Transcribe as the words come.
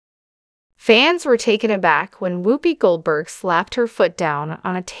Fans were taken aback when Whoopi Goldberg slapped her foot down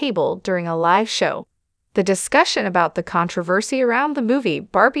on a table during a live show. The discussion about the controversy around the movie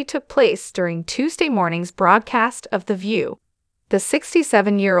Barbie took place during Tuesday morning's broadcast of The View. The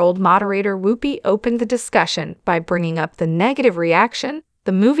 67-year-old moderator Whoopi opened the discussion by bringing up the negative reaction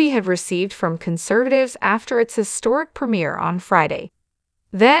the movie had received from conservatives after its historic premiere on Friday.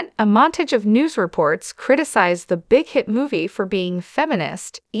 Then, a montage of news reports criticized the big-hit movie for being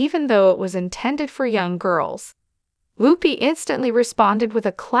feminist, even though it was intended for young girls. Whoopi instantly responded with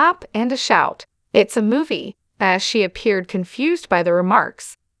a clap and a shout, "It's a movie," as she appeared confused by the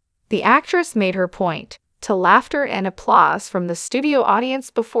remarks. The actress made her point, to laughter and applause from the studio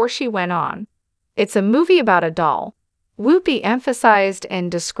audience before she went on. "It's a movie about a doll." Whoopi emphasized and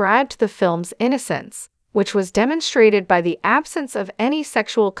described the film's innocence, which was demonstrated by the absence of any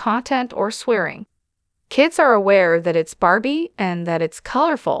sexual content or swearing. "Kids are aware that it's Barbie and that it's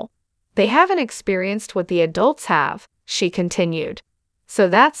colorful. They haven't experienced what the adults have," she continued. "So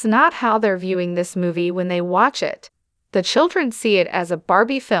that's not how they're viewing this movie when they watch it. The children see it as a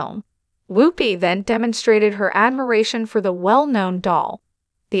Barbie film." Whoopi then demonstrated her admiration for the well-known doll.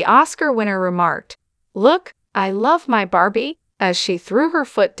 The Oscar winner remarked, "Look, I love my Barbie," as she threw her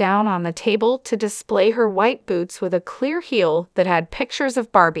foot down on the table to display her white boots with a clear heel that had pictures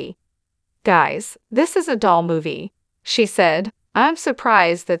of Barbie. "Guys, this is a doll movie," she said. "I'm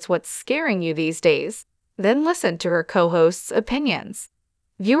surprised that's what's scaring you these days." Then listened to her co-host's opinions.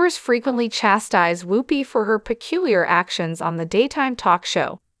 Viewers frequently chastise Whoopi for her peculiar actions on the daytime talk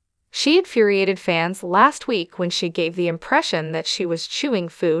show. She infuriated fans last week when she gave the impression that she was chewing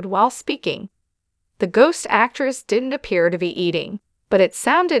food while speaking. The ghost actress didn't appear to be eating, but it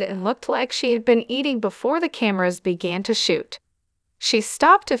sounded and looked like she had been eating before the cameras began to shoot. She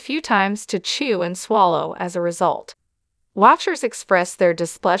stopped a few times to chew and swallow as a result. Watchers expressed their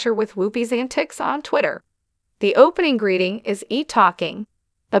displeasure with Whoopi's antics on Twitter. The opening greeting is "E-Talking."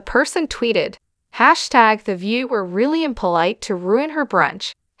 A person tweeted, "The View were really impolite to ruin her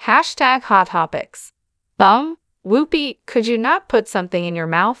brunch. #Hot Topics. Whoopi, could you not put something in your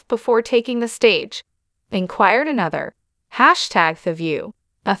mouth before taking the stage?" inquired another. #The View.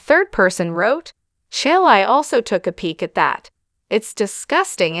 A third person wrote, "I also took a peek at that. It's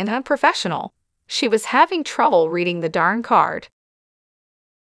disgusting and unprofessional. She was having trouble reading the darn card."